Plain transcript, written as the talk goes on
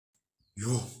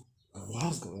Yo,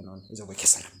 what's going on? It's your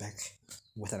KURSEXI. I'm back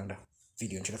with another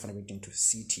video and today I'm reacting to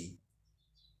CT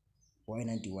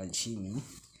Y91 Chingy.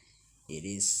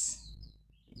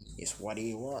 It's what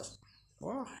it was.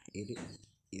 Oh, it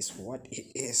is what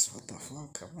it is. What the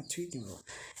fuck? I'm not tweaking, bro.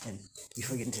 And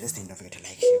before getting to this thing, don't forget to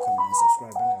like, share, comment, and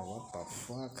subscribe. And what the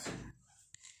fuck?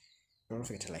 Don't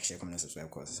forget to like, share, comment, and subscribe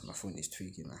because my phone is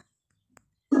tweaking, man.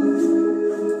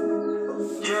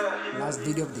 Yeah. Last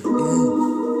video of the day.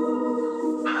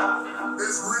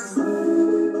 It's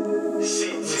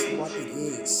what it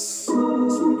is.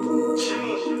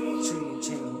 Chingy.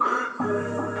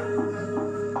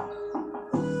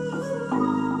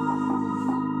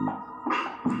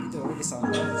 It already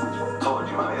sounds bad. Told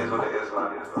you, man, it is what it is, man.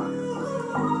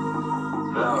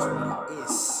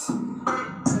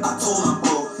 I told my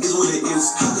bro, is what it is.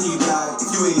 How can you die if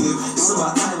you ain't live? It's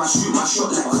about time I shoot my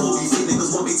shot like Kobe. Fake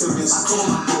niggas want me to miss. I told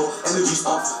my bro, energy's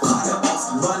off, cut it off,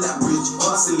 burn that bridge.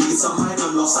 Personally, it's a minor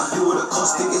loss. I feel what the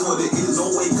cost it is what it is. No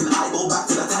way can I go back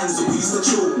to the times that we used to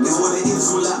chill. It's what it is.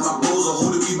 Feel like my bros are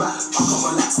holding me back. I can't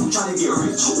relax, I'm trying to get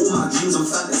rich. All my dreams and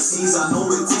fantasies, I know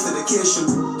it takes dedication.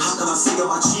 How can I say I'm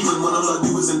achieving when all I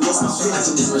do is endorse my pain? I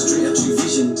can demonstrate a true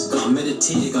vision. Gotta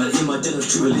meditate, gotta aim my den of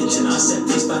true religion. I said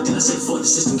face back then, I said fuck the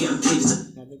system, getting paid.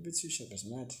 Now the British shit is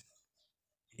mad.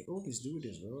 They always do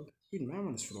this, bro. Even my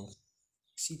man's flow.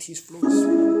 CT's flow is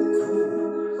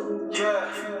cool. Yeah.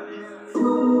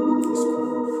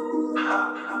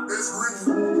 It's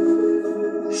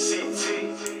cool. It's CT.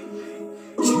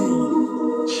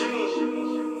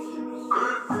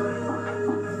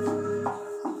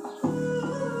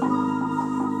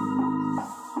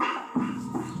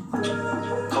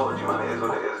 Told you, man, it is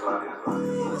what it is, man.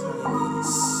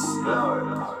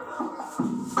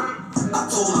 I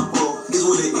told my bro, is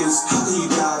what it is. How can you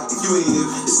die if you ain't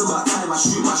live? It's about time I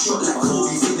shoot my shot like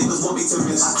Kobe. Fake niggas want me to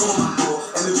miss. I told my bro,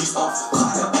 energy's off,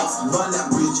 cut it off, burn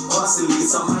that bridge. Personally,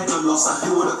 it's a minor loss. I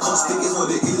feel what the cost it is what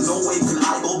it is. No way can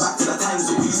I go back to the times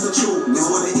that we used to chill. It's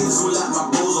what it is. Feel like my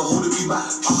bros are holding me back.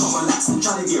 I can't relax, I'm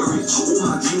trying to get rich. All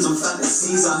my dreams and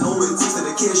fantasies, I know it takes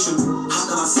dedication. How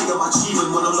can I say I'm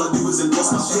achieving when all I do is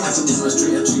endorse my pain? I can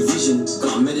demonstrate a true vision.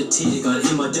 Gotta meditate, gotta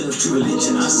aim my den of true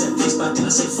religion. I said face back then,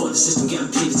 I said fuck the system,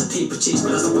 getting paid. It's a paper chase,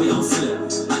 but that's the way I'm feeling.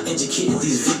 I educated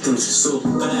these victims, so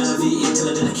gotta elevate it till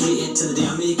I dedicate it till the day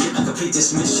I make it. I complete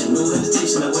this mission, no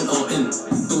hesitation, I went all in.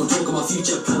 Don't talk about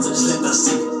future plans, I just let that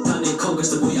sink. Planning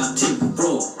conquers the way I think,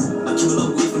 bro. I came a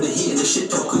long way from the hate and the shit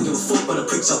talk. Couldn't give a fuck by the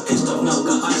pricks I pissed off. Now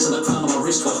got ice on the crown of my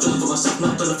wristwatch. Done for myself,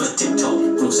 not done it for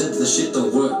TikTok. Bro said the shit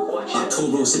don't work. I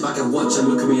told bro, sit back and watch and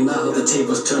look at me now how the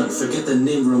tables turn. Forget the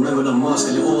name, remember the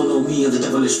mask, and they all know me and the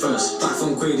devil is first. Back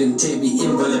from grading, take me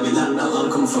in, but let me land now,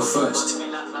 I'm coming for first.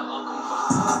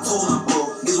 I told my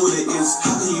bro, is what it is.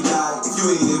 How can you die if you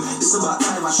ain't live? It's about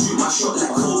time I shoot my shot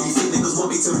like Kobe. Fake niggas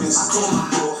want me to miss. I told my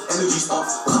bro, energy's off,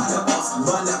 cut it off,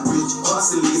 burn that bridge.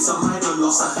 Personally, it's a minor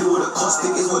loss. I feel what the cost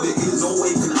it is what it is. No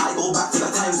way can I go back to the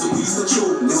times that we used to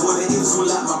chill. It's what it is. Feel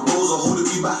like my bros are holding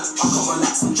me back. I can't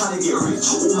relax, I'm trying to get rich.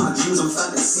 All my dreams and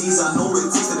fantasies, I know it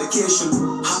takes dedication.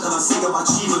 How can I say I'm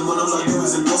achieving when all I do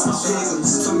is endorse my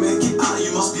pagans? To make it out,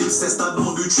 you must be obsessed. I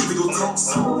don't do trivial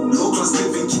texts. Low class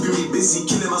living, keeping me busy,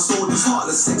 killing my soul. This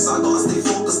heartless sex, I gotta stay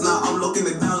focused now. I'm locking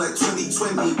it down like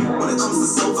 2020. When it comes to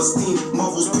self-esteem,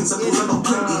 Marvel's principles, I got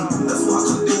plenty. That's why I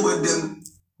can't deal with them.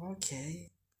 Okay.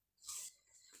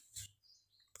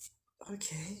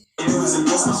 You is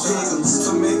endorse my pagans.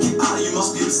 To make it out, you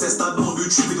must be obsessed. I don't do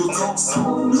trivial texts.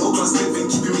 Low class living,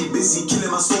 keeping me busy,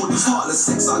 killing my soul. This heartless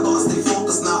sex, I gotta stay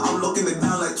focused now. I'm locking it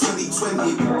down like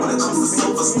 2020. When it comes to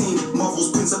self-esteem,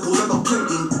 Marvel's principles, I got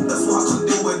plenty. That's why I can't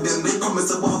deal with them. They promise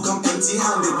to welcome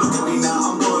empty-handed. Look at me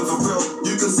now, I'm going for real.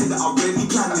 You can say that I really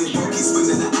planned it. Don't keep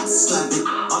spinning the axis slanted.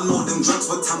 I know them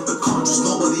drugs were tampered. Can't trust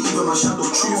nobody, even my shadow.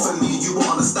 Truthfully, you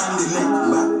won't understand it. Neck,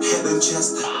 back, head and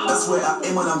chest. That's where I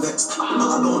aim when I'm vexed. But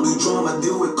I don't do drama,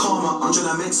 deal with karma. I'm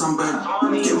trying to make some bread.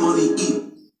 Get money, eat.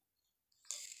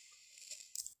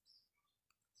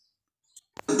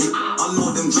 I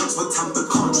know them drugs were tampered.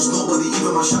 Can't trust nobody,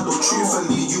 even my shadow.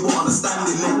 Truthfully, you won't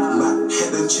understand it. Neck, back,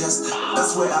 head and chest.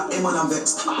 That's where I aim when I'm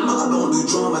vexed. But I don't do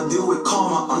drama, deal with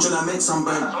karma. I'm trying to make some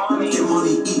bread. Get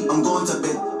money, eat. I'm going to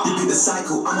bed. Repeat the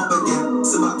cycle, I'm up again.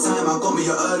 It's about time, I got me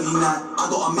an early night. I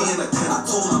got a million at 10. I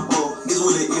told my bro, is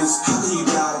what it is. How can you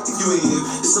die if you ain't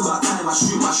live? It's about time I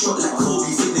shoot my shot like Kobe.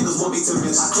 Fake niggas want me to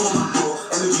miss. I told my bro,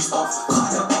 energy's off,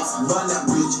 cut it off, burn that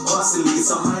bridge. Personally,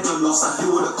 it's a minor loss. I feel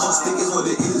what the cost it is what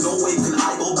it is. No way can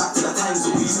I go back to the times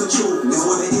that we used to chill. It's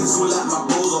what it is. Feel like my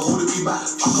bros are holding me back.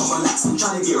 I can't relax, I'm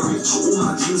trying to get rich. All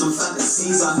my dreams and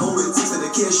fantasies, I know it takes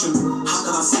dedication. How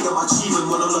can I say I'm achieving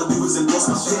when all I do is endorse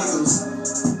my pagans?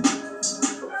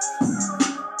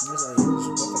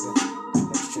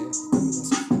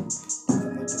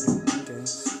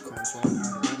 That's why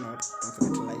don't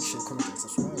forget to like, share, comment, and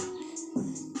subscribe.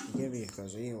 You get me?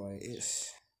 Because you know what it is.